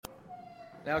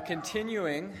Now,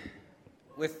 continuing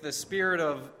with the spirit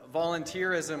of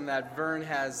volunteerism that Vern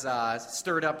has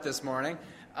stirred up this morning,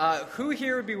 who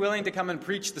here would be willing to come and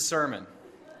preach the sermon?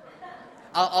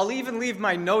 I'll even leave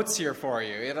my notes here for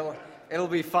you. It'll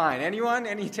be fine. Anyone?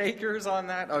 Any takers on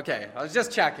that? Okay, I was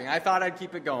just checking. I thought I'd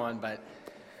keep it going, but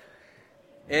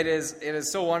it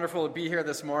is so wonderful to be here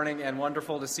this morning and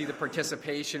wonderful to see the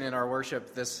participation in our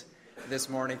worship this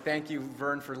morning. Thank you,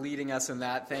 Vern, for leading us in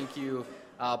that. Thank you,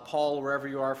 Paul, wherever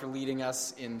you are, for leading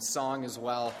us in song as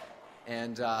well.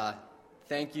 And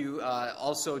thank you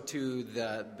also to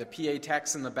the PA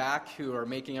techs in the back who are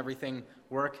making everything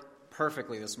work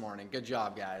perfectly this morning. Good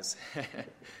job, guys.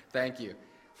 Thank you.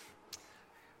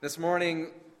 This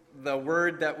morning, the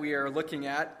word that we are looking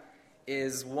at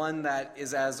is one that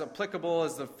is as applicable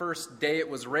as the first day it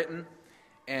was written,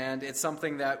 and it's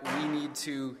something that we need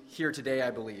to hear today,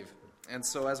 I believe. And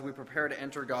so as we prepare to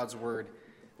enter God's word,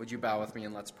 would you bow with me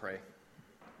and let's pray.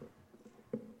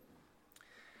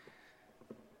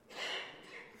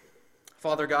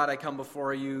 Father God, I come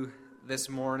before you this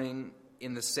morning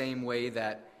in the same way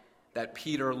that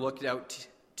Peter looked out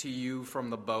to you from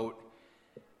the boat,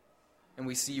 and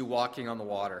we see you walking on the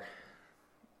water.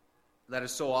 That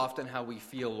is so often how we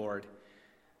feel, Lord.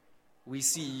 We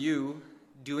see you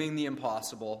doing the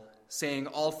impossible, saying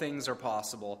all things are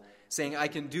possible, saying I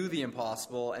can do the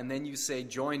impossible, and then you say,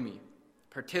 join me,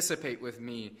 participate with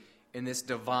me in this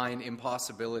divine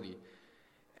impossibility.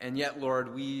 And yet,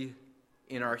 Lord, we,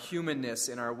 in our humanness,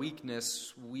 in our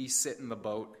weakness, we sit in the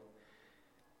boat,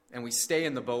 and we stay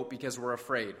in the boat because we're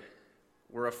afraid.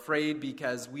 We're afraid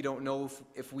because we don't know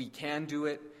if we can do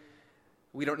it.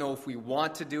 We don't know if we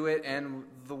want to do it. And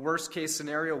the worst case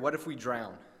scenario, what if we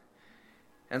drown?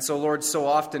 And so, Lord, so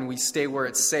often we stay where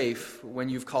it's safe when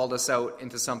you've called us out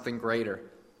into something greater.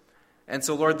 And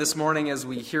so, Lord, this morning as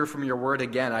we hear from your word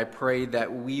again, I pray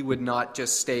that we would not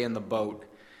just stay in the boat,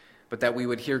 but that we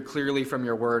would hear clearly from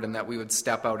your word and that we would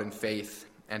step out in faith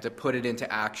and to put it into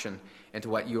action, into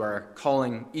what you are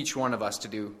calling each one of us to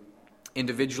do,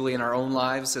 individually in our own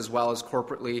lives as well as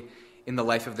corporately in the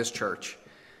life of this church.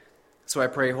 So I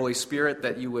pray, Holy Spirit,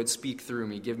 that you would speak through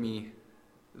me. Give me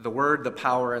the word, the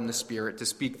power, and the Spirit to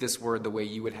speak this word the way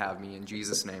you would have me. In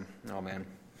Jesus' name, amen.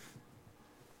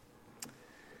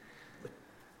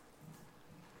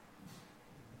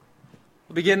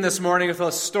 We'll begin this morning with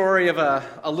a story of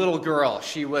a little girl.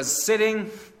 She was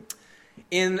sitting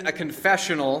in a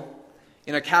confessional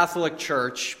in a Catholic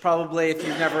church. Probably if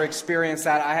you've never experienced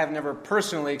that, I have never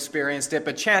personally experienced it,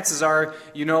 but chances are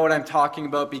you know what I'm talking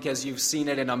about because you've seen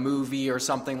it in a movie or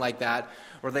something like that,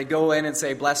 where they go in and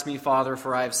say, bless me, Father,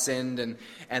 for I have sinned,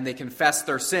 and they confess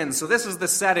their sins. So this is the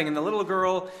setting, and the little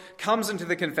girl comes into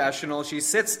the confessional. She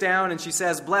sits down and she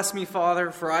says, bless me,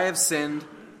 Father, for I have sinned.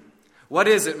 What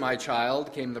is it, my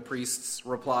child? Came the priest's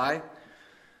reply.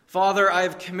 Father, I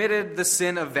have committed the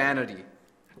sin of vanity.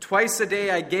 Twice a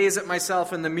day I gaze at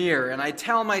myself in the mirror, and I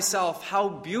tell myself how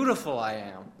beautiful I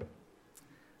am.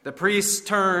 The priest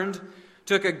turned,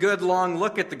 took a good long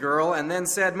look at the girl, and then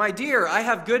said, my dear, I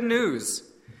have good news.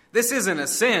 This isn't a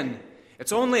sin.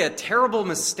 It's only a terrible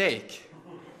mistake.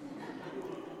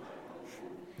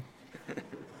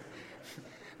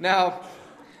 Now,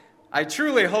 I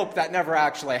truly hope that never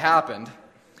actually happened.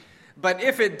 But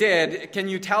if it did, can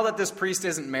you tell that this priest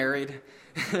isn't married?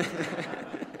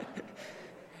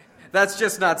 That's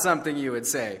just not something you would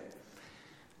say.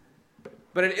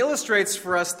 But it illustrates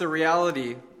for us the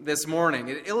reality this morning.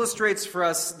 It illustrates for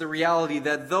us the reality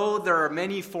that though there are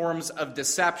many forms of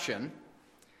deception,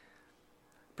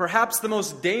 perhaps the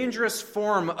most dangerous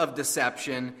form of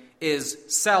deception is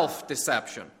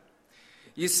self-deception.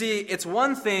 You see, it's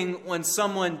one thing when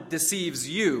someone deceives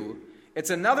you. It's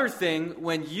another thing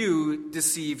when you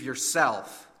deceive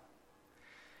yourself.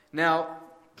 Now,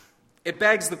 it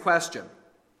begs the question,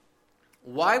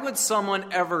 why would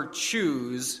someone ever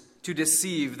choose to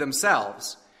deceive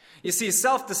themselves? You see,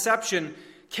 self-deception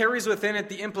carries within it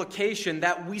the implication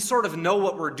that we sort of know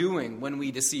what we're doing when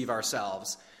we deceive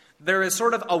ourselves. There is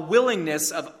sort of a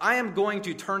willingness of, I am going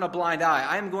to turn a blind eye.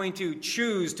 I am going to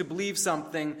choose to believe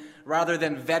something rather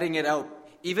than vetting it out.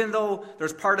 Even though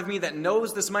there's part of me that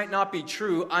knows this might not be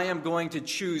true, I am going to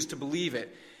choose to believe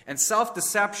it. And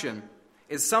self-deception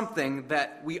is something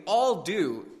that we all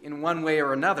do in one way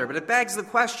or another. But it begs the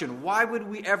question, why would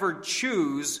we ever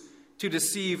choose to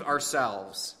deceive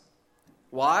ourselves?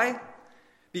 Why?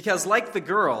 Because like the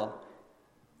girl,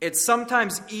 it's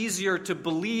sometimes easier to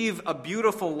believe a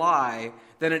beautiful lie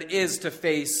than it is to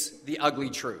face the ugly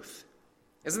truth.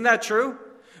 Isn't that true?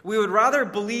 We would rather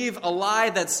believe a lie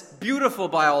that's beautiful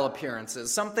by all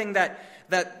appearances, something that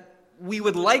we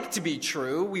would like to be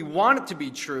true, we want it to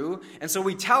be true, and so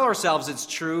we tell ourselves it's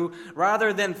true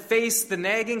rather than face the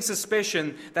nagging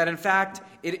suspicion that in fact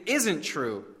it isn't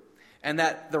true and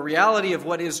that the reality of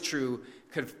what is true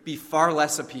could be far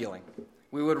less appealing.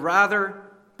 We would rather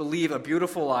believe a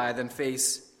beautiful lie than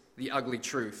face the ugly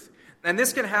truth. And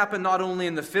this can happen not only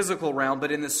in the physical realm,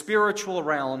 but in the spiritual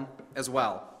realm as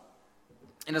well.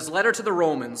 In his letter to the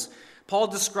Romans, Paul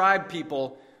described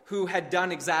people who had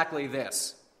done exactly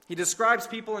this. He describes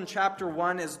people in chapter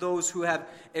 1 as those who have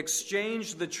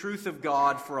exchanged the truth of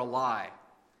God for a lie.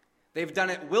 They've done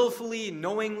it willfully,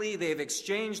 knowingly. They've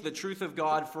exchanged the truth of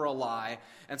God for a lie.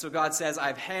 And so God says,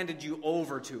 I've handed you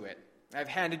over to it. I've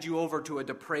handed you over to a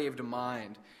depraved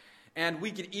mind. And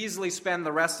we could easily spend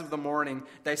the rest of the morning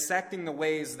dissecting the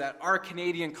ways that our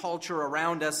Canadian culture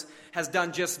around us has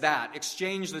done just that,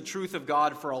 exchanged the truth of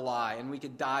God for a lie. And we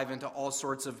could dive into all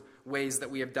sorts of ways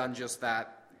that we have done just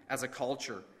that as a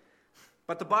culture.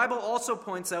 But the Bible also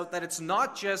points out that it's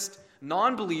not just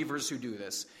non-believers who do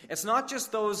this. It's not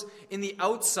just those in the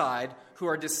outside who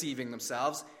are deceiving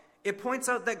themselves. It points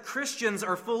out that Christians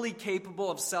are fully capable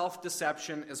of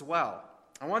self-deception as well.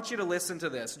 I want you to listen to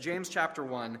this. James chapter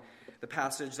 1, the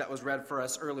passage that was read for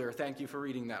us earlier. Thank you for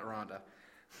reading that, Rhonda.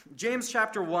 James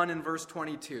chapter 1 and verse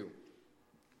 22.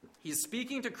 He's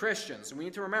speaking to Christians, and we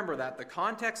need to remember that the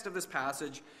context of this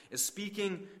passage is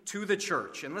speaking to the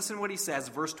church. And listen what he says,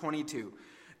 verse 22.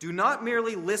 Do not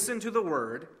merely listen to the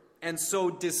word and so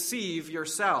deceive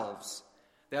yourselves.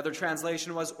 The other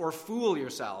translation was, or fool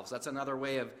yourselves. That's another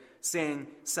way of saying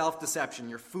self-deception.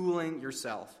 You're fooling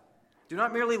yourself. Do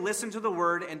not merely listen to the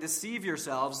word and deceive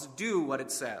yourselves. Do what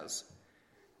it says.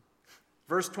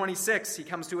 Verse 26, he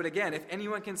comes to it again. If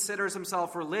anyone considers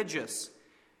himself religious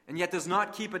and yet does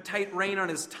not keep a tight rein on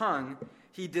his tongue,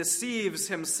 he deceives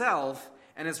himself,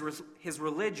 and his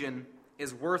religion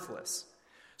is worthless.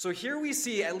 So here we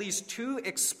see at least two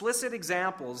explicit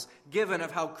examples given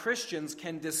of how Christians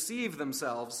can deceive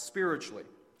themselves spiritually.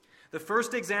 The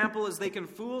first example is they can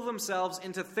fool themselves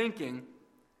into thinking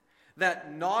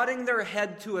that nodding their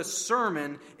head to a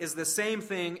sermon is the same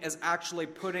thing as actually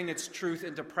putting its truth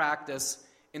into practice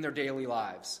in their daily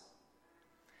lives.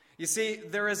 You see,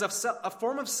 there is a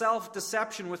form of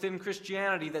self-deception within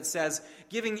Christianity that says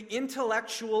giving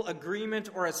intellectual agreement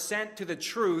or assent to the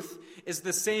truth is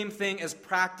the same thing as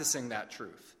practicing that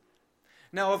truth.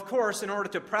 Now, of course, in order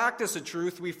to practice a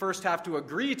truth, we first have to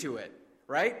agree to it,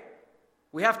 right?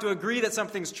 We have to agree that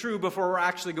something's true before we're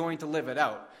actually going to live it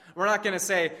out. We're not going to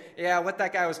say, yeah, what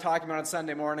that guy was talking about on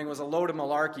Sunday morning was a load of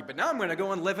malarkey, but now I'm going to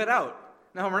go and live it out.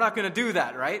 No, we're not going to do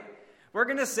that, right? We're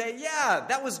going to say, yeah,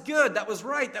 that was good, that was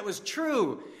right, that was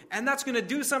true. And that's going to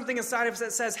do something inside of us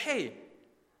that says, hey,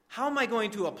 how am I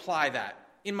going to apply that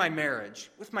in my marriage,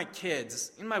 with my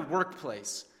kids, in my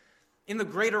workplace, in the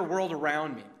greater world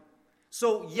around me?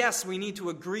 So, yes, we need to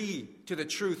agree to the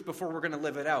truth before we're going to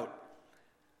live it out.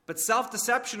 But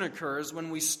self-deception occurs when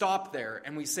we stop there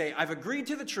and we say, I've agreed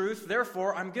to the truth,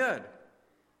 therefore I'm good.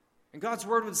 And God's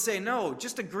word would say, no,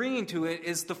 just agreeing to it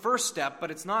is the first step, but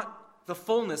it's not the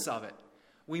fullness of it.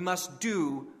 We must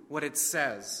do what it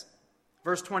says.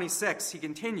 Verse 26, he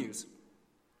continues.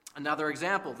 Another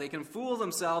example, they can fool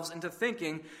themselves into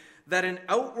thinking that an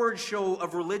outward show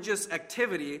of religious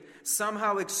activity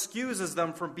somehow excuses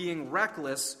them from being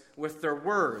reckless with their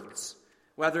words,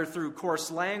 whether through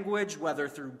coarse language, whether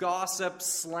through gossip,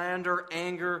 slander,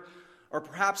 anger, or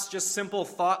perhaps just simple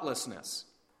thoughtlessness.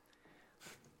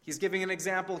 He's giving an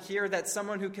example here that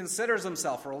someone who considers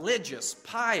himself religious,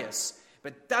 pious,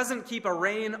 but doesn't keep a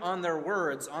rein on their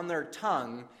words, on their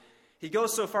tongue, he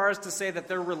goes so far as to say that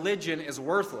their religion is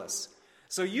worthless.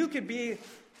 So you could be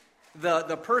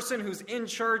the person who's in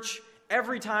church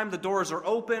every time the doors are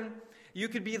open. You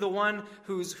could be the one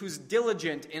who's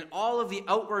diligent in all of the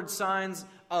outward signs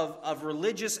of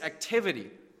religious activity.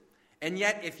 And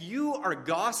yet, if you are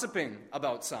gossiping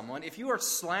about someone, if you are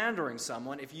slandering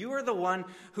someone, if you are the one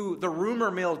who the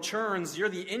rumor mill churns, you're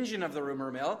the engine of the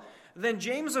rumor mill, then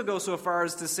James will go so far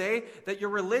as to say that your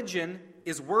religion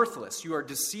is worthless. You are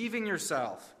deceiving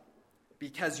yourself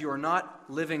because you are not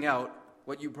living out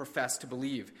what you profess to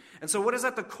believe. And so what is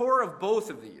at the core of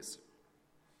both of these?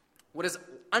 What is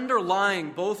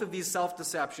underlying both of these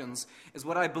self-deceptions is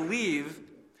what I believe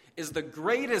is the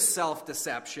greatest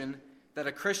self-deception that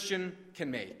a Christian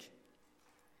can make.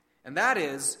 And that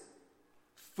is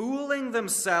fooling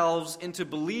themselves into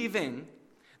believing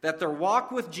that their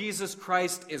walk with Jesus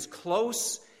Christ is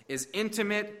close, is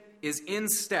intimate, is in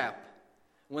step,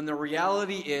 when the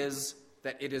reality is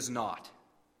that it is not.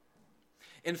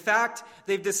 In fact,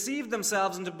 they've deceived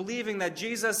themselves into believing that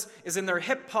Jesus is in their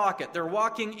hip pocket. They're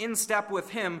walking in step with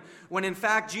him, when in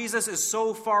fact Jesus is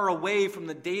so far away from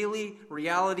the daily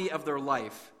reality of their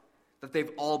life that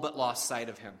they've all but lost sight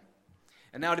of him.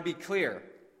 And now, to be clear,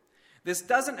 this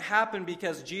doesn't happen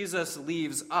because Jesus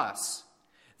leaves us.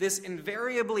 This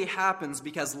invariably happens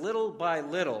because little by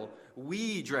little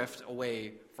we drift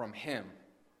away from him.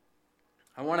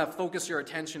 I want to focus your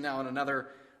attention now on another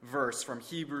verse from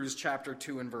Hebrews chapter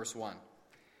 2 and verse 1.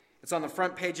 It's on the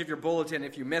front page of your bulletin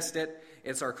if you missed it.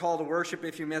 It's our call to worship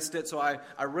if you missed it. So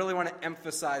I really want to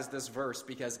emphasize this verse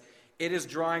because it is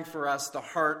drawing for us the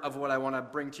heart of what I want to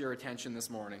bring to your attention this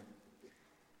morning.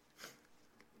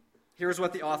 Here's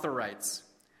what the author writes.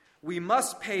 We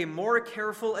must pay more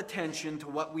careful attention to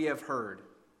what we have heard,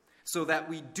 so that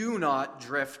we do not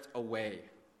drift away.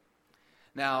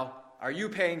 Now, are you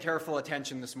paying careful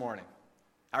attention this morning?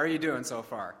 How are you doing so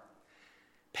far?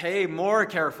 Pay more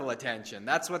careful attention.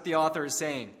 That's what the author is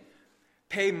saying.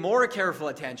 Pay more careful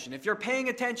attention. If you're paying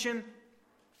attention,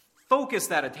 focus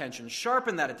that attention,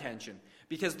 sharpen that attention,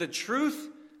 because the truth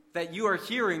that you are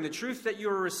hearing, the truth that you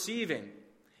are receiving,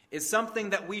 is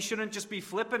something that we shouldn't just be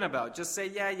flippant about. Just say,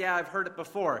 yeah, I've heard it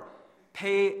before.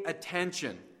 Pay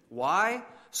attention. Why?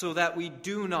 So that we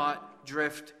do not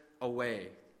drift away.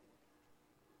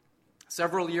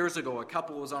 Several years ago, a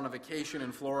couple was on a vacation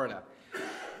in Florida.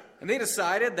 And they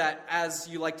decided that, as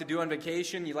you like to do on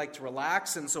vacation, you like to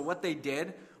relax. And so what they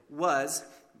did was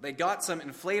they got some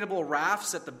inflatable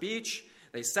rafts at the beach.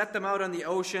 They set them out on the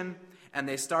ocean. And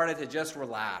they started to just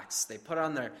relax. They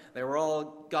were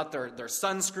all got their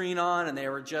sunscreen on, and they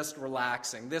were just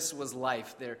relaxing. This was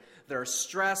life. Their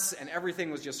stress and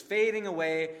everything was just fading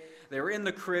away. They were in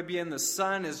the Caribbean. The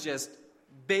sun is just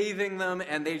bathing them,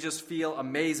 and they just feel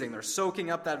amazing. They're soaking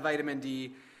up that vitamin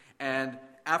D, and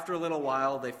after a little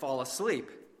while, they fall asleep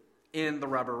in the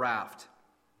rubber raft.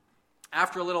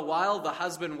 After a little while, the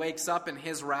husband wakes up in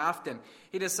his raft, and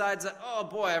he decides that, oh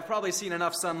boy, I've probably seen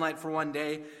enough sunlight for one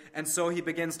day, and so he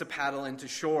begins to paddle into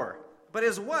shore. But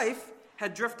his wife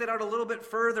had drifted out a little bit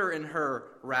further in her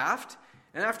raft,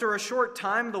 and after a short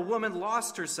time, the woman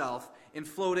lost herself in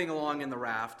floating along in the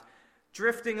raft,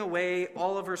 drifting away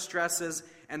all of her stresses,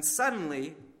 and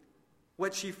suddenly,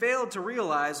 what she failed to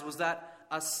realize was that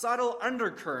a subtle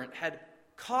undercurrent had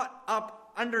caught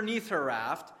up underneath her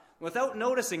raft. Without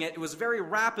noticing it, it was very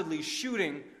rapidly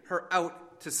shooting her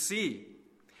out to sea.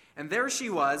 And there she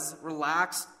was,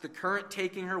 relaxed, the current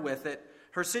taking her with it,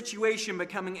 her situation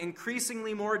becoming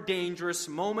increasingly more dangerous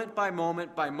moment by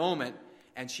moment by moment,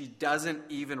 and she doesn't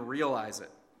even realize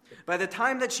it. By the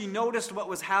time that she noticed what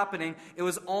was happening, it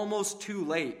was almost too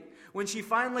late. When she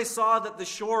finally saw that the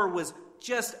shore was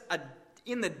just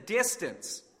in the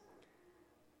distance,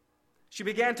 she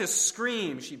began to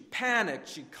scream, she panicked,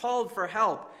 she called for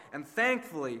help, and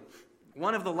thankfully,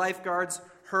 one of the lifeguards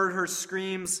heard her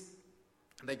screams.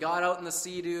 They got out in the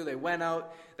Sea-Doo, they went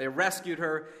out, they rescued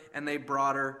her, and they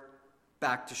brought her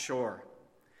back to shore.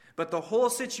 But the whole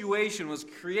situation was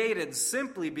created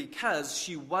simply because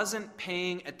she wasn't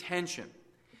paying attention,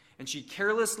 and she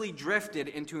carelessly drifted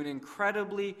into an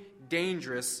incredibly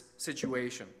dangerous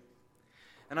situation.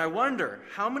 And I wonder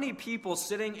how many people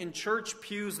sitting in church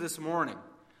pews this morning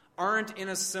aren't in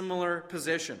a similar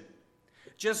position,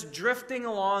 just drifting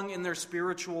along in their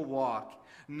spiritual walk,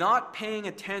 not paying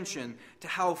attention to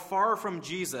how far from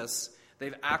Jesus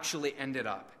they've actually ended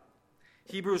up.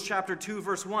 Hebrews chapter 2,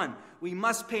 verse 1, we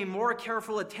must pay more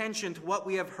careful attention to what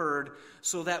we have heard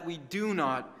so that we do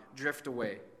not drift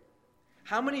away.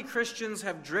 How many Christians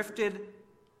have drifted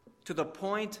to the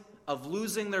point of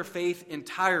losing their faith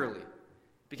entirely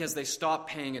because they stopped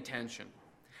paying attention?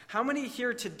 How many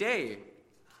here today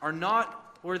are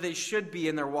not where they should be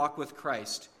in their walk with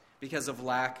Christ because of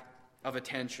lack of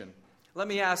attention? Let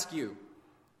me ask you,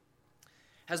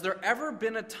 has there ever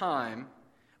been a time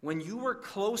when you were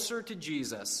closer to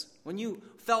Jesus, when you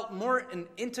felt more an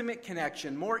intimate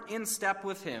connection, more in step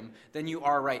with him than you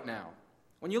are right now?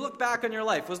 When you look back on your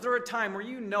life, was there a time where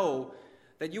you know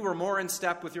that you were more in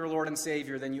step with your Lord and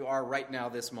Savior than you are right now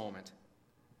this moment?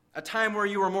 A time where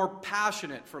you were more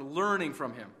passionate for learning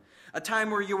from him. A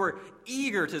time where you were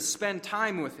eager to spend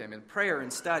time with him in prayer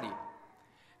and study.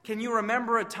 Can you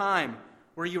remember a time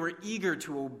where you were eager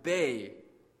to obey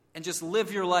and just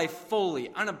live your life fully,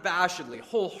 unabashedly,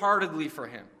 wholeheartedly for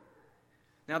him?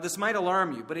 Now, this might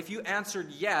alarm you, but if you answered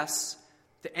yes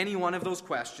to any one of those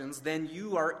questions, then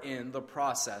you are in the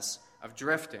process of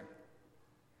drifting.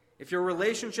 If your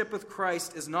relationship with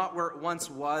Christ is not where it once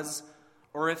was,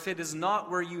 or if it is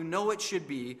not where you know it should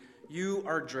be, you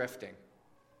are drifting.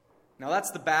 Now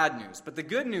that's the bad news. But the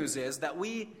good news is that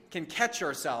we can catch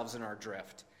ourselves in our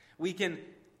drift. We can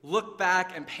look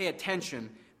back and pay attention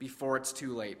before it's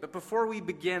too late. But before we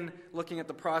begin looking at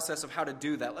the process of how to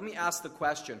do that, let me ask the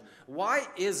question, why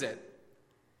is it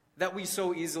that we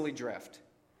so easily drift?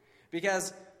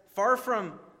 Because far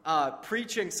from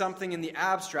preaching something in the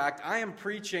abstract, I am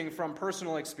preaching from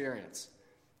personal experience.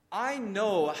 I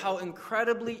know how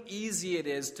incredibly easy it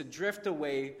is to drift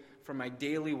away from my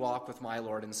daily walk with my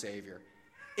Lord and Savior.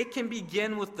 It can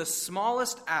begin with the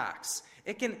smallest acts.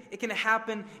 It can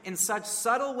happen in such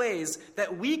subtle ways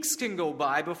that weeks can go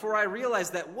by before I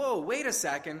realize that, whoa, wait a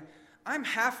second, I'm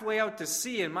halfway out to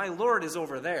sea and my Lord is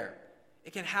over there.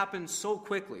 It can happen so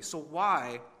quickly. So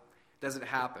why does it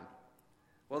happen?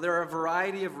 Well, there are a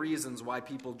variety of reasons why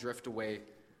people drift away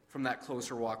from that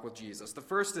closer walk with Jesus. The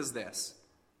first is this: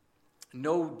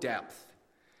 no depth.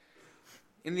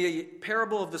 In the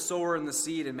parable of the sower and the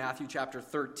seed in Matthew chapter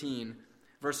 13,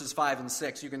 verses 5 and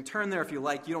 6, you can turn there if you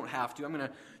like. You don't have to. I'm going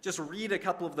to just read a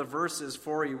couple of the verses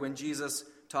for you when Jesus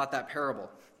taught that parable.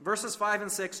 Verses 5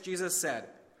 and 6, Jesus said,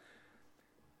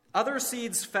 "Other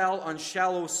seeds fell on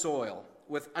shallow soil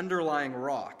with underlying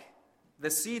rock. The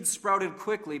seeds sprouted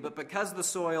quickly, but because the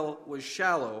soil was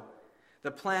shallow, the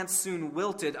plants soon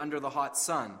wilted under the hot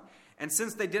sun. And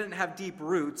since they didn't have deep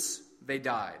roots, they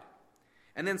died."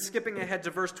 And then skipping ahead to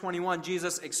verse 21,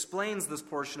 Jesus explains this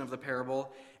portion of the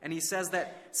parable, and he says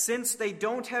that since they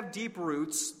don't have deep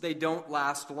roots, they don't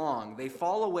last long. They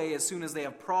fall away as soon as they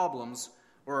have problems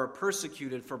or are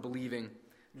persecuted for believing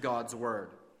God's word.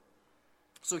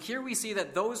 So here we see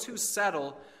that those who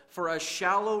settle for a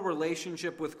shallow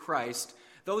relationship with Christ,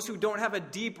 those who don't have a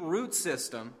deep root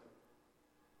system,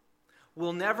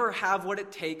 will never have what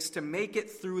it takes to make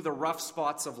it through the rough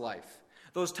spots of life.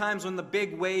 Those times when the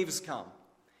big waves come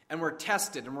and we're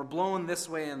tested and we're blown this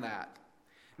way and that.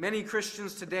 Many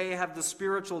Christians today have the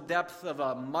spiritual depth of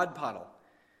a mud puddle.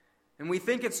 And we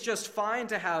think it's just fine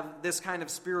to have this kind of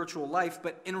spiritual life,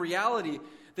 but in reality,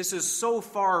 this is so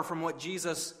far from what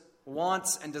Jesus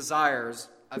wants and desires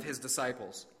of his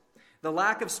disciples. The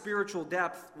lack of spiritual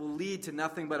depth will lead to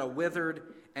nothing but a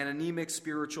withered and anemic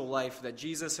spiritual life that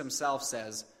Jesus himself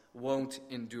says won't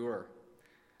endure.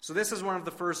 So this is one of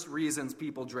the first reasons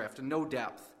people drift, and no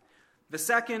depth. The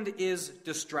second is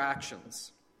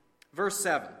distractions. Verse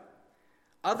 7,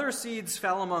 "Other seeds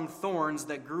fell among thorns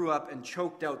that grew up and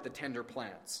choked out the tender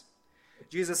plants."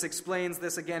 Jesus explains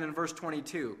this again in verse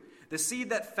 22. "The seed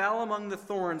that fell among the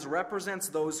thorns represents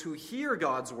those who hear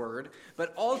God's word,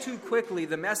 but all too quickly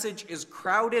the message is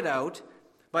crowded out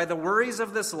by the worries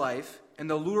of this life and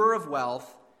the lure of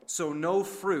wealth, so no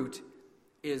fruit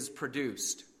is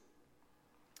produced."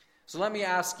 So let me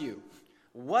ask you,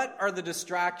 what are the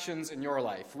distractions in your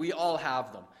life? We all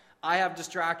have them. I have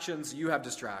distractions, you have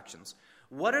distractions.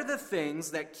 What are the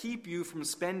things that keep you from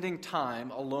spending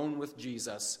time alone with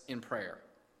Jesus in prayer?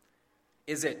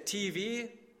 Is it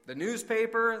TV, the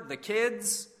newspaper, the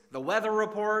kids, the weather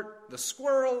report, the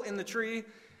squirrel in the tree?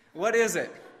 What is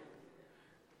it?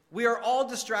 We are all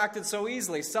distracted so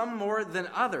easily, some more than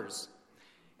others.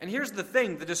 And here's the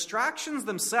thing, the distractions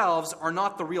themselves are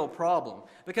not the real problem.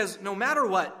 Because no matter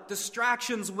what,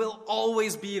 distractions will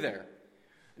always be there.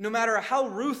 No matter how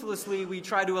ruthlessly we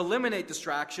try to eliminate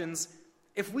distractions,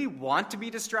 if we want to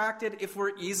be distracted, if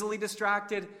we're easily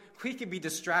distracted, we could be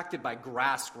distracted by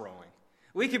grass growing.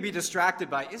 We could be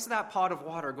distracted by, is that pot of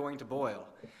water going to boil?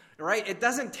 Right? It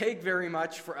doesn't take very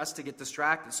much for us to get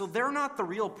distracted. So they're not the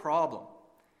real problem.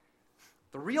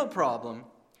 The real problem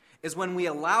is when we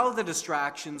allow the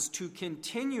distractions to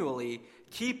continually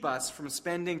keep us from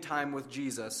spending time with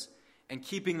Jesus and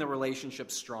keeping the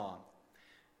relationship strong.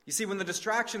 You see, when the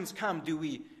distractions come, do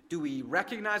we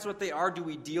recognize what they are? Do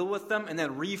we deal with them and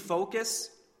then refocus,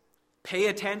 pay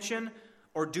attention,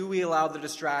 or do we allow the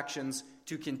distractions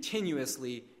to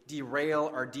continuously derail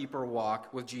our deeper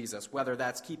walk with Jesus, whether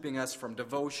that's keeping us from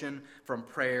devotion, from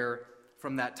prayer,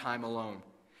 from that time alone?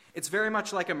 It's very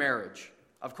much like a marriage.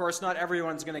 Of course, not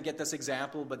everyone's going to get this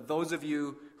example, but those of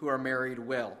you who are married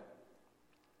will.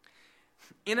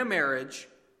 In a marriage,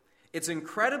 it's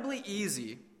incredibly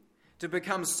easy to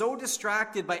become so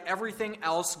distracted by everything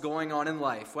else going on in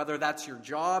life, whether that's your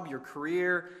job, your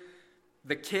career,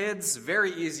 the kids.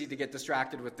 Very easy to get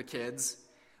distracted with the kids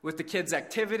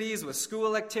activities, with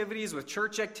school activities, with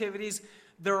church activities.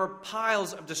 There are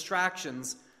piles of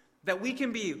distractions that we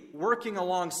can be working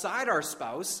alongside our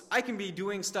spouse. I can be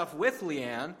doing stuff with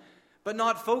Leanne, but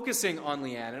not focusing on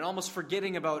Leanne and almost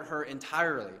forgetting about her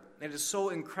entirely. It is so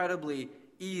incredibly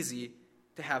easy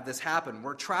to have this happen.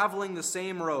 We're traveling the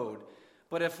same road,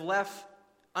 but if left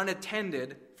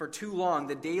unattended for too long,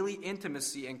 the daily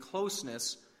intimacy and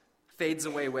closeness fades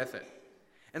away with it.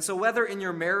 And so whether in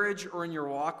your marriage or in your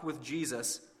walk with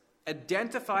Jesus,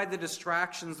 identify the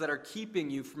distractions that are keeping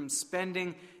you from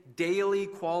spending daily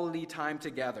quality time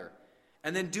together.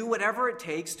 And then do whatever it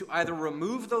takes to either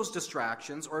remove those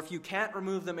distractions, or if you can't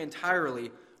remove them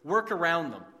entirely, work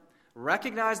around them.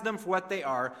 Recognize them for what they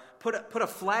are. Put a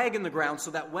flag in the ground so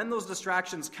that when those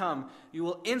distractions come, you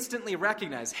will instantly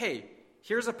recognize, hey,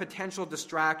 here's a potential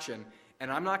distraction,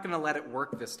 and I'm not going to let it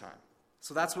work this time.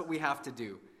 So that's what we have to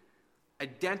do.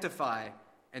 Identify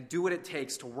and do what it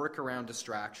takes to work around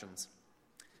distractions.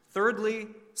 Thirdly,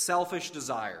 selfish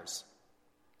desires.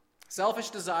 Selfish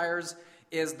desires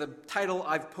is the title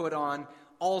I've put on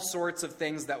all sorts of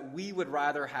things that we would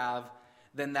rather have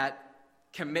than that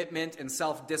commitment and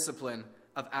self-discipline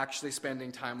of actually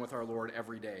spending time with our Lord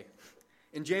every day.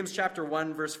 In James chapter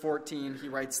 1, verse 14, he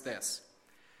writes this: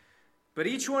 "But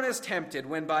each one is tempted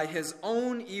when by his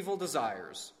own evil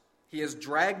desires he is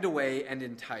dragged away and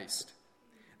enticed.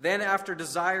 Then after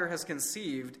desire has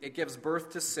conceived, it gives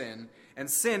birth to sin, and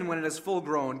sin, when it is full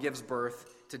grown, gives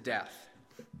birth to death."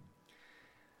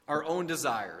 Our own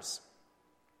desires.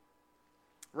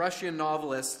 Russian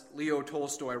novelist Leo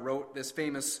Tolstoy wrote this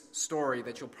famous story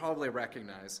that you'll probably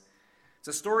recognize. It's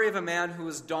a story of a man who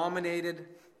was dominated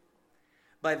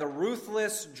by the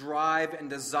ruthless drive and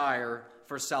desire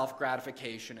for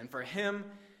self-gratification. And for him,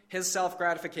 his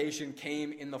self-gratification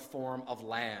came in the form of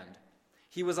land.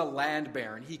 He was a land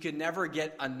baron. He could never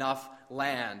get enough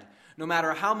land. No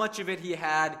matter how much of it he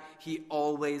had, he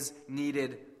always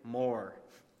needed more.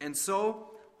 And so,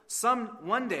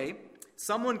 one day,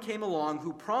 someone came along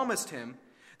who promised him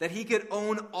that he could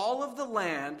own all of the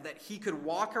land, that he could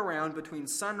walk around between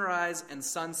sunrise and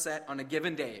sunset on a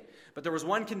given day. But there was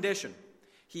one condition.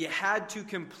 He had to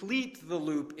complete the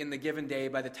loop in the given day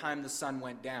by the time the sun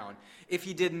went down. If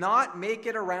he did not make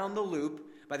it around the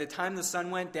loop by the time the sun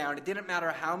went down, it didn't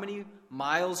matter how many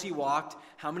miles he walked,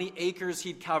 how many acres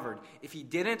he'd covered. If he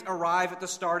didn't arrive at the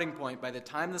starting point by the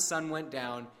time the sun went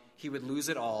down, he would lose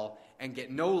it all and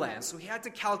get no land. So he had to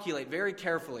calculate very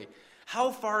carefully,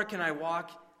 how far can I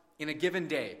walk in a given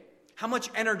day? How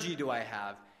much energy do I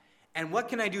have? And what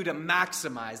can I do to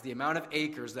maximize the amount of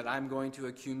acres that I'm going to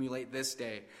accumulate this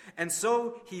day? And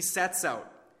so he sets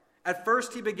out. At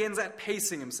first, he begins at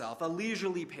pacing himself, a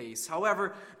leisurely pace.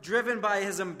 However, driven by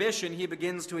his ambition, he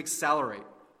begins to accelerate.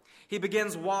 He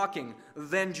begins walking,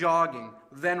 then jogging,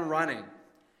 then running.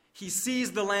 He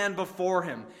sees the land before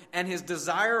him, and his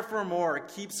desire for more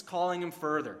keeps calling him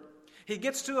further. He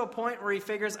gets to a point where he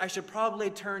figures, I should probably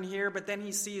turn here, but then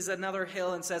he sees another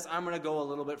hill and says, I'm going to go a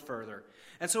little bit further.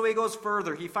 And so he goes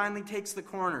further. He finally takes the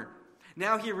corner.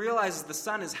 Now he realizes the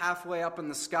sun is halfway up in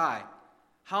the sky.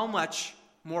 How much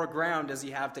more ground does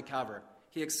he have to cover?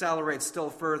 He accelerates still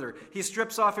further. He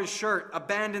strips off his shirt,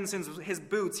 abandons his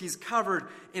boots. He's covered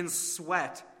in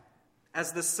sweat.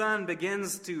 As the sun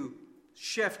begins to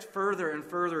shift further and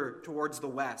further towards the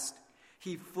west,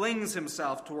 he flings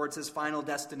himself towards his final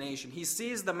destination. He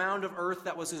sees the mound of earth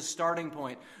that was his starting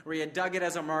point, where he had dug it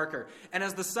as a marker. And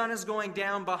as the sun is going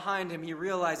down behind him, he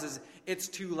realizes it's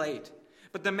too late.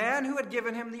 But the man who had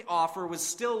given him the offer was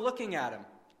still looking at him.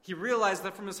 He realized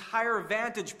that from his higher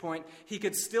vantage point, he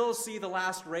could still see the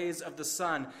last rays of the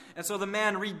sun. And so the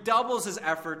man redoubles his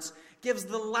efforts, gives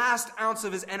the last ounce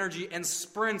of his energy, and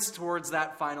sprints towards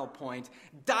that final point.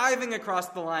 Diving across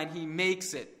the line, he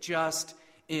makes it just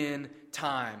in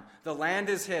time. The land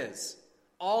is his.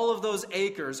 All of those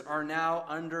acres are now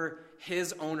under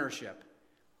his ownership.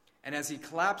 And as he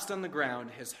collapsed on the ground,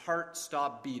 his heart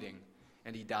stopped beating,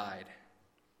 and he died.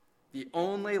 The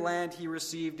only land he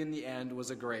received in the end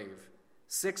was a grave,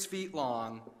 6 feet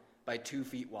long by 2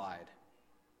 feet wide.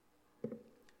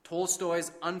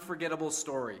 Tolstoy's unforgettable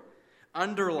story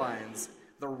underlines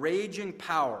the raging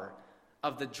power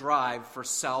of the drive for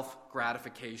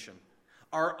self-gratification.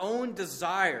 Our own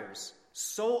desires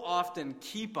so often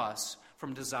keep us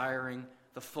from desiring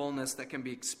the fullness that can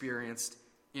be experienced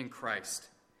in Christ.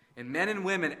 And men and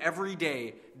women every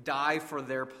day die for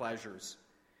their pleasures.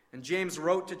 And James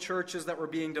wrote to churches that were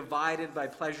being divided by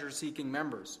pleasure-seeking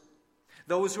members,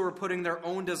 those who were putting their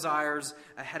own desires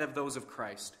ahead of those of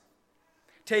Christ.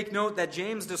 Take note that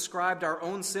James described our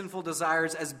own sinful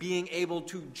desires as being able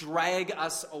to drag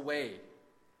us away.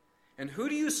 And who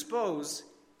do you suppose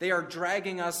they are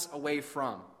dragging us away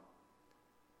from?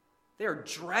 They are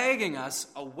dragging us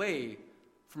away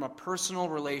from a personal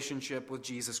relationship with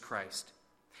Jesus Christ.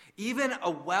 Even a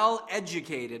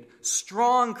well-educated,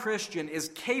 strong Christian is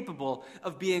capable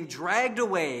of being dragged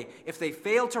away if they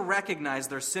fail to recognize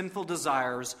their sinful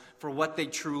desires for what they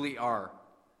truly are.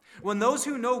 When those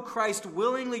who know Christ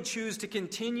willingly choose to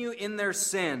continue in their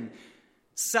sin,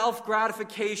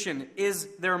 Self-gratification is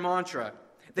their mantra.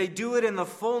 They do it in the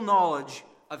full knowledge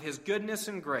of his goodness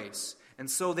and grace, and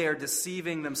so they are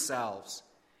deceiving themselves.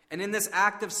 And in this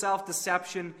act of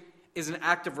self-deception is an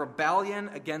act of rebellion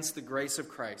against the grace of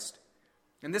Christ.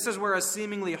 And this is where a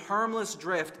seemingly harmless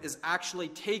drift is actually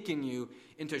taking you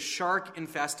into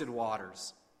shark-infested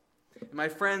waters. And my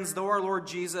friends, though our Lord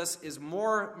Jesus is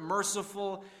more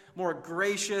merciful, more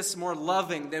gracious, more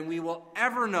loving than we will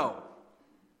ever know,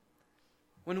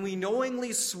 when we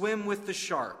knowingly swim with the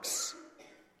sharks,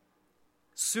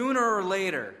 sooner or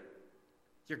later,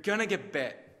 you're going to get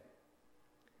bit.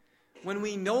 When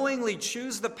we knowingly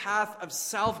choose the path of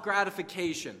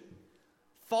self-gratification,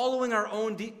 following our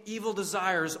own evil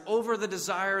desires over the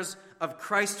desires of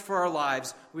Christ for our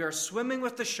lives, we are swimming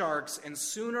with the sharks, and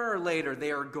sooner or later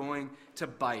they are going to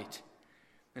bite.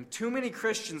 And too many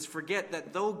Christians forget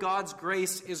that though God's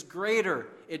grace is greater,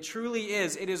 it truly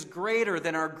is, it is greater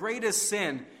than our greatest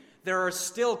sin, there are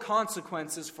still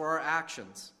consequences for our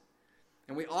actions.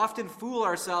 And we often fool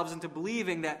ourselves into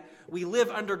believing that we live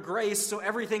under grace so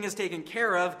everything is taken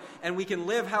care of and we can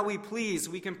live how we please.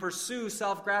 We can pursue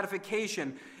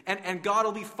self-gratification and God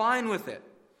will be fine with it.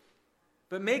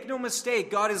 But make no mistake,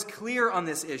 God is clear on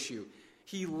this issue.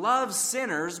 He loves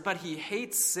sinners, but he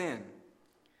hates sin.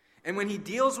 And when he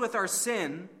deals with our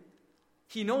sin,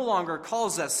 he no longer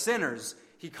calls us sinners.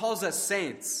 He calls us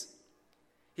saints.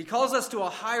 He calls us to a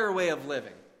higher way of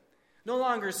living. No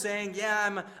longer saying,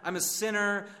 yeah, I'm a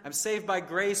sinner, I'm saved by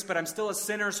grace, but I'm still a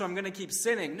sinner, so I'm going to keep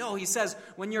sinning. No, he says,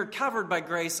 when you're covered by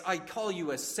grace, I call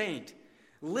you a saint.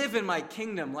 Live in my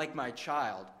kingdom like my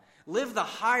child. Live the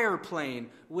higher plane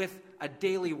with a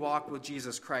daily walk with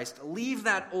Jesus Christ. Leave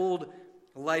that old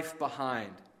life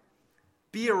behind.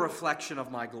 Be a reflection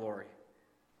of my glory.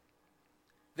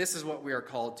 This is what we are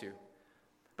called to.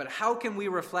 But how can we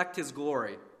reflect his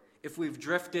glory if we've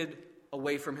drifted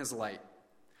away from his light?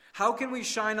 How can we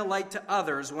shine a light to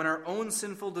others when our own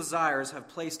sinful desires have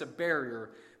placed a barrier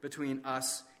between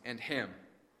us and him?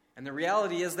 And the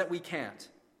reality is that we can't.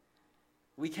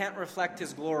 We can't reflect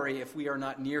his glory if we are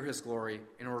not near his glory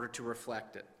in order to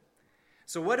reflect it.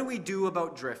 So what do we do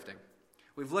about drifting?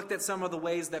 We've looked at some of the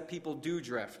ways that people do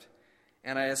drift.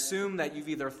 And I assume that you've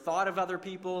either thought of other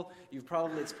people, it's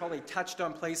probably touched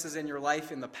on places in your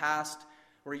life in the past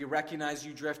where you recognize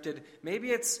you drifted.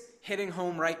 Maybe it's hitting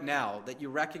home right now that you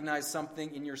recognize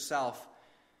something in yourself,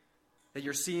 that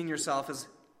you're seeing yourself as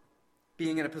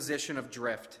being in a position of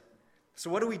drift. So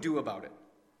what do we do about it?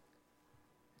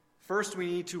 First, we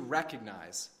need to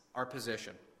recognize our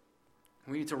position.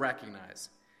 We need to recognize.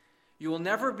 You will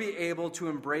never be able to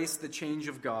embrace the change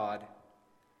of God.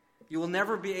 You will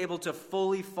never be able to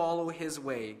fully follow his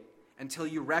way until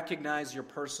you recognize your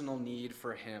personal need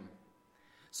for him.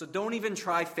 So don't even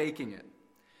try faking it.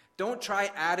 Don't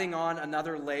try adding on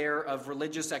another layer of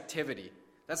religious activity.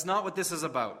 That's not what this is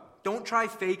about. Don't try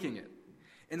faking it.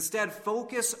 Instead,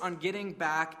 focus on getting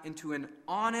back into an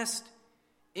honest,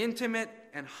 intimate,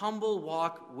 and humble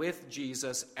walk with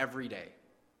Jesus every day.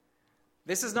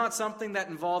 This is not something that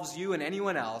involves you and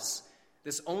anyone else.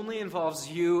 This only involves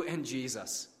you and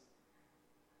Jesus.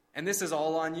 And this is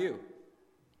all on you.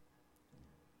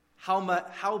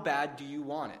 How bad do you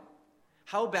want it?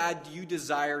 How bad do you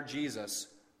desire Jesus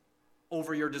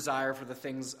over your desire for the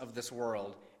things of this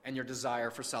world and your desire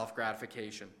for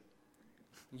self-gratification?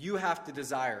 You have to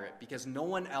desire it because no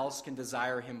one else can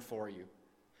desire him for you.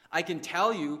 I can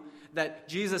tell you that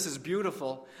Jesus is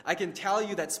beautiful. I can tell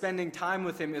you that spending time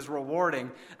with him is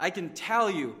rewarding. I can tell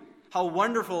you how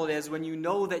wonderful it is when you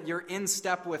know that you're in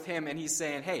step with him and he's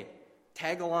saying, hey,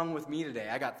 tag along with me today.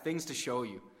 I got things to show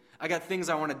you. I got things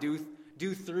I want to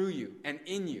do through you and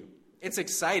in you. It's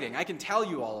exciting. I can tell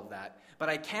you all of that, but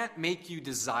I can't make you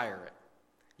desire it.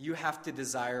 You have to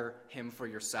desire him for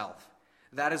yourself.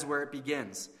 That is where it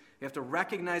begins. You have to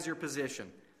recognize your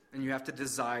position, and you have to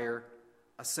desire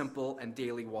a simple and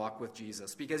daily walk with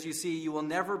Jesus. Because you see, you will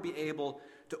never be able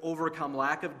to overcome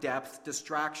lack of depth,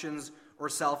 distractions, or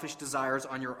selfish desires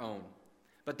on your own.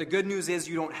 But the good news is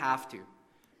you don't have to.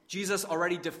 Jesus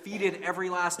already defeated every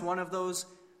last one of those,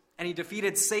 and he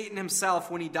defeated Satan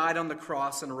himself when he died on the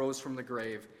cross and rose from the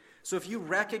grave. So if you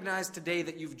recognize today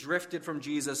that you've drifted from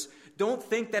Jesus, don't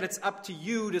think that it's up to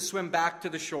you to swim back to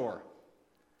the shore.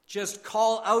 Just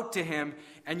call out to him,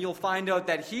 and you'll find out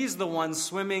that he's the one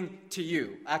swimming to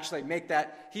you. Actually,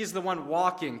 he's the one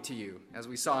walking to you, as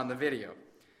we saw in the video.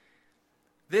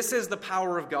 This is the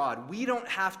power of God. We don't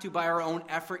have to, by our own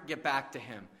effort, get back to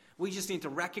him. We just need to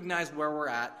recognize where we're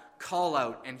at, call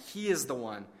out, and he is the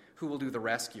one who will do the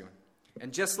rescuing.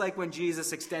 And just like when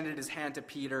Jesus extended his hand to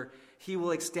Peter, he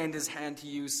will extend his hand to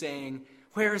you saying,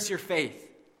 where is your faith?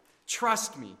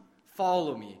 Trust me,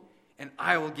 follow me, and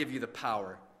I will give you the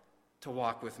power to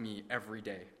walk with me every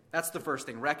day. That's the first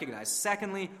thing, recognize.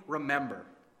 Secondly, remember.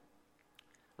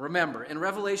 Remember, in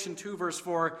Revelation 2, verse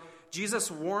 4,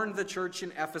 Jesus warned the church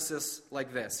in Ephesus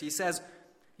like this. He says,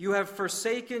 "You have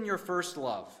forsaken your first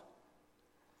love."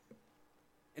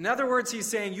 In other words, he's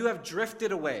saying, you have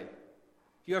drifted away.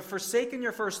 You have forsaken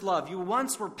your first love. You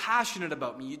once were passionate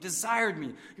about me. You desired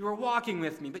me. You were walking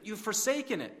with me, but you've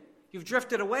forsaken it. You've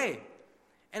drifted away.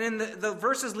 And in the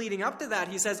verses leading up to that,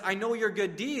 he says, I know your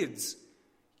good deeds.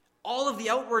 All of the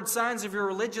outward signs of your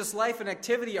religious life and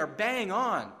activity are bang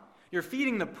on. You're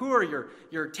feeding the poor.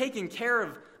 You're taking care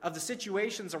of the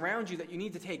situations around you that you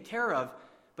need to take care of,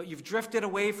 but you've drifted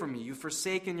away from me. You've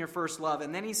forsaken your first love.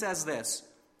 And then he says this,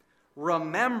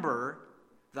 remember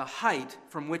the height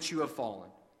from which you have fallen.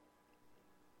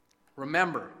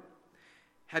 Remember.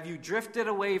 Have you drifted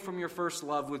away from your first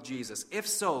love with Jesus? If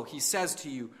so, he says to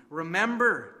you,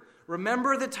 remember.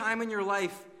 Remember the time in your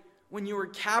life when you were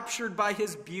captured by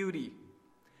his beauty,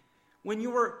 when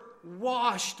you were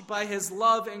washed by his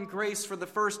love and grace for the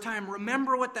first time.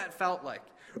 Remember what that felt like.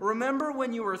 Remember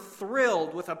when you were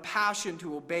thrilled with a passion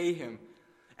to obey him,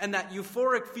 and that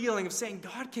euphoric feeling of saying,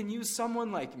 God can use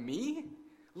someone like me?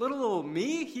 Little old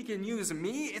me? He can use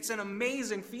me? It's an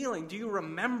amazing feeling. Do you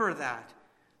remember that?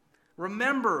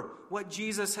 Remember what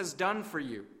Jesus has done for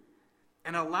you,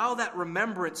 and allow that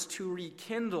remembrance to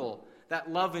rekindle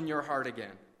that love in your heart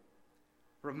again.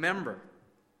 Remember.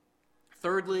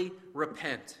 Thirdly,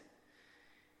 repent.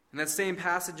 In that same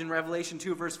passage in Revelation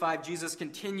 2, verse 5, Jesus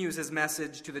continues his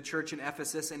message to the church in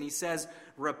Ephesus, and he says,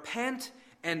 repent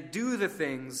and do the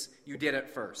things you did at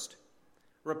first.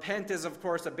 Repent is, of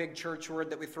course, a big church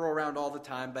word that we throw around all the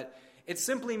time, but it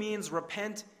simply means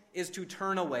repent is to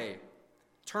turn away.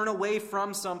 Turn away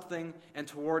from something and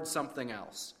towards something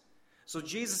else. So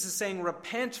Jesus is saying,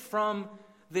 repent from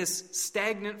this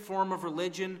stagnant form of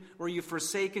religion where you've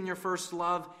forsaken your first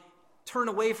love. Turn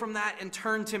away from that and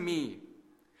turn to me.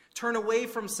 Turn away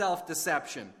from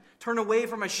self-deception. Turn away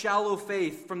from a shallow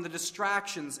faith, from the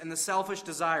distractions and the selfish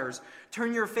desires.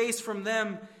 Turn your face from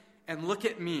them and look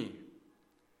at me.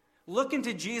 Look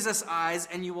into Jesus' eyes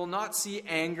and you will not see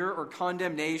anger or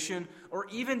condemnation or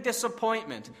even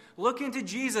disappointment. Look into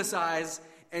Jesus' eyes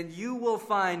and you will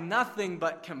find nothing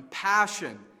but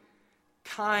compassion,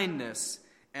 kindness,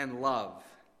 and love.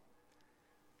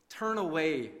 Turn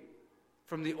away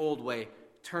from the old way.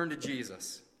 Turn to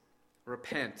Jesus.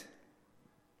 Repent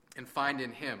and find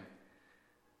in him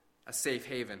a safe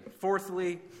haven.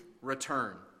 Fourthly,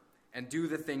 return and do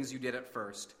the things you did at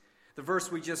first. The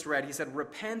verse we just read, he said,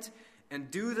 repent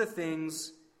and do the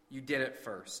things you did at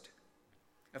first.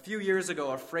 A few years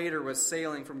ago, a freighter was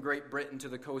sailing from Great Britain to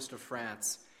the coast of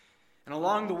France. And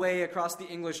along the way across the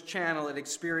English Channel, it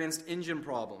experienced engine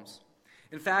problems.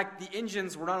 In fact, the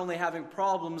engines were not only having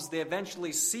problems, they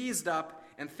eventually seized up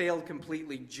and failed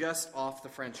completely just off the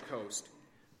French coast.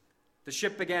 The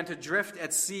ship began to drift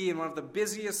at sea in one of the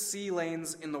busiest sea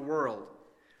lanes in the world.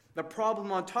 The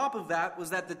problem on top of that was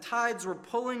that the tides were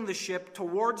pulling the ship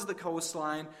towards the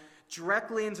coastline,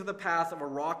 directly into the path of a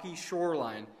rocky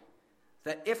shoreline,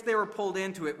 that if they were pulled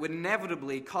into it would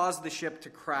inevitably cause the ship to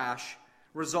crash,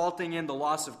 resulting in the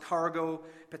loss of cargo,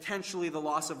 potentially the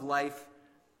loss of life,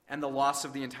 and the loss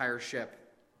of the entire ship.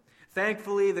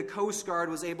 Thankfully, the Coast Guard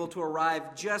was able to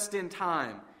arrive just in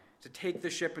time to take the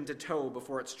ship into tow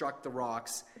before it struck the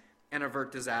rocks and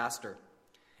avert disaster.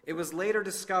 It was later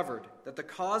discovered that the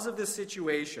cause of this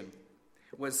situation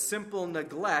was simple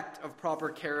neglect of proper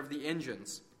care of the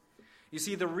engines. You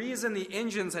see, the reason the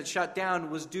engines had shut down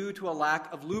was due to a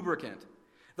lack of lubricant.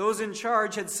 Those in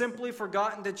charge had simply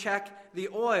forgotten to check the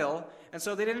oil, and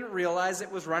so they didn't realize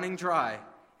it was running dry.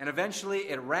 And eventually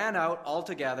it ran out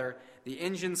altogether, the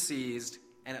engine seized,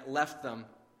 and it left them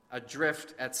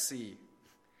adrift at sea.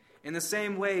 In the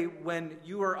same way, when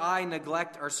you or I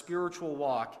neglect our spiritual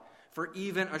walk for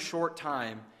even a short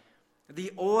time,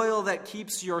 the oil that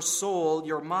keeps your soul,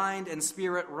 your mind, and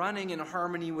spirit running in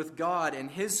harmony with God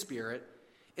and his Spirit,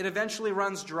 it eventually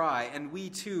runs dry, and we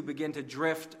too begin to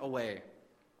drift away.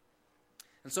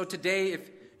 And so today, if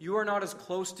you are not as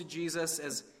close to Jesus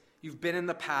as you've been in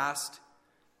the past,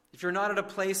 if you're not at a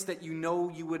place that you know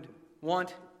you would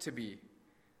want to be,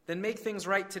 then make things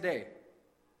right today.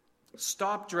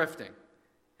 Stop drifting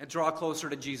and draw closer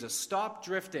to Jesus. Stop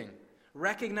drifting.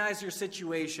 Recognize your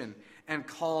situation and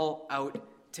call out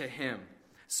to him.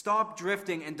 Stop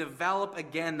drifting and develop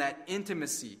again that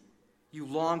intimacy you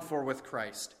long for with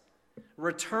Christ.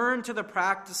 Return to the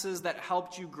practices that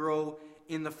helped you grow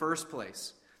in the first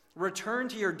place. Return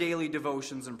to your daily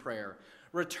devotions and prayer.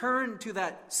 Return to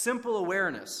that simple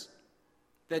awareness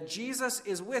that Jesus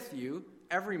is with you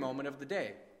every moment of the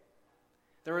day.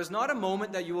 There is not a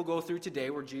moment that you will go through today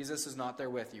where Jesus is not there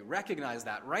with you. Recognize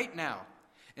that right now.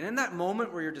 And in that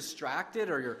moment where you're distracted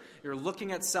or you're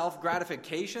looking at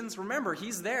self-gratifications, remember,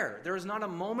 he's there. There is not a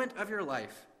moment of your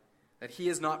life that he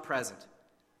is not present.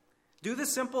 Do the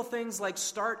simple things like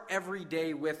start every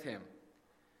day with him.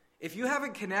 If you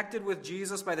haven't connected with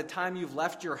Jesus by the time you've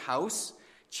left your house,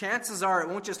 chances are it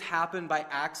won't just happen by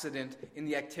accident in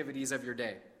the activities of your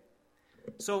day.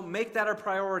 So make that a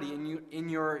priority in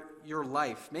your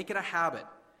life. Make it a habit.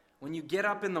 When you get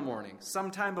up in the morning,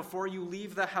 sometime before you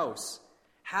leave the house,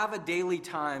 have a daily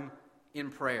time in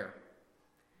prayer.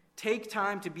 Take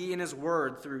time to be in his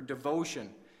word through devotion.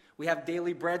 We have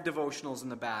Daily Bread devotionals in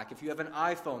the back. If you have an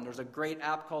iPhone, there's a great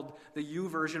app called the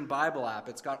YouVersion Bible app.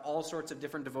 It's got all sorts of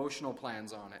different devotional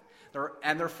plans on it.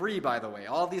 They're free, by the way.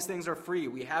 All these things are free.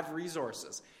 We have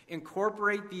resources.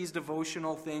 Incorporate these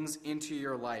devotional things into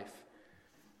your life.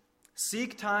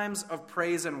 Seek times of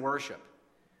praise and worship.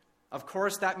 Of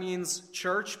course, that means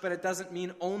church, but it doesn't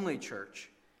mean only church.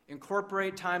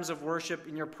 Incorporate times of worship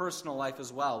in your personal life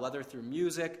as well, whether through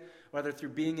music, whether through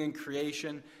being in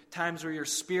creation, times where your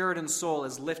spirit and soul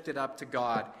is lifted up to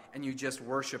God and you just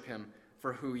worship him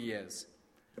for who he is.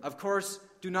 Of course,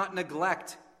 do not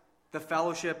neglect the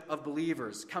fellowship of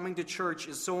believers. Coming to church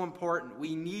is so important.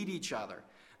 We need each other,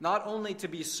 not only to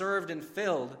be served and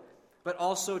filled, but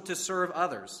also to serve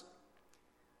others.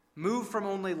 Move from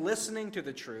only listening to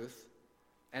the truth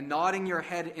and nodding your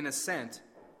head in assent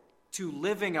to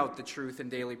living out the truth in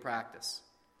daily practice.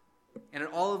 And in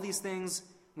all of these things,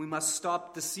 we must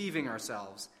stop deceiving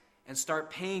ourselves and start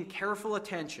paying careful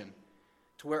attention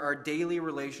to where our daily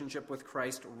relationship with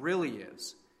Christ really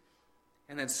is.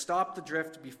 And then stop the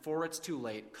drift before it's too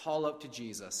late. Call out to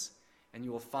Jesus, and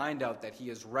you will find out that he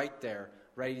is right there,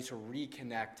 ready to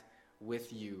reconnect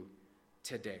with you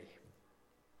today.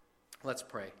 Let's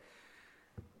pray.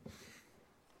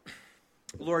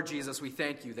 Lord Jesus, we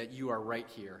thank you that you are right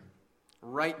here,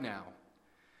 right now.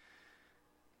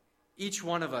 Each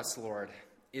one of us, Lord,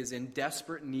 is in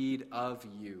desperate need of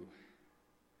you.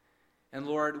 And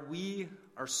Lord, we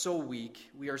are so weak.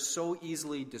 We are so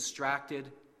easily distracted.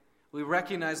 We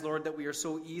recognize, Lord, that we are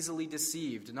so easily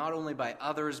deceived, not only by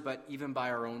others, but even by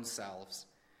our own selves.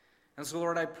 And so,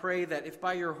 Lord, I pray that if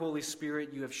by your Holy Spirit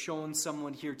you have shown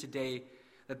someone here today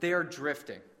that they are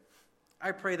drifting,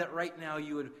 I pray that right now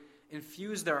you would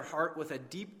infuse their heart with a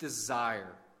deep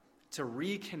desire to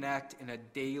reconnect in a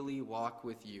daily walk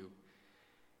with you.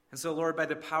 And so, Lord, by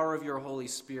the power of your Holy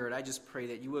Spirit, I just pray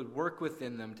that you would work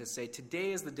within them to say,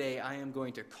 today is the day I am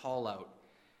going to call out,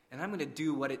 and I'm going to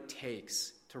do what it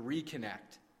takes to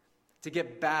reconnect, to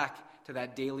get back to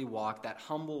that daily walk, that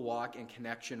humble walk and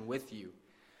connection with you.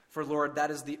 For, Lord,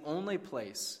 that is the only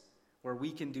place where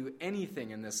we can do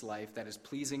anything in this life that is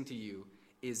pleasing to you,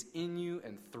 is in you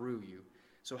and through you.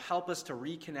 So help us to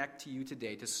reconnect to you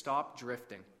today, to stop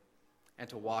drifting, and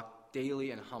to walk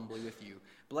daily and humbly with you.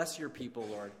 Bless your people,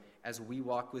 Lord, as we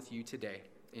walk with you today.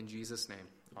 In Jesus' name,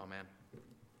 amen.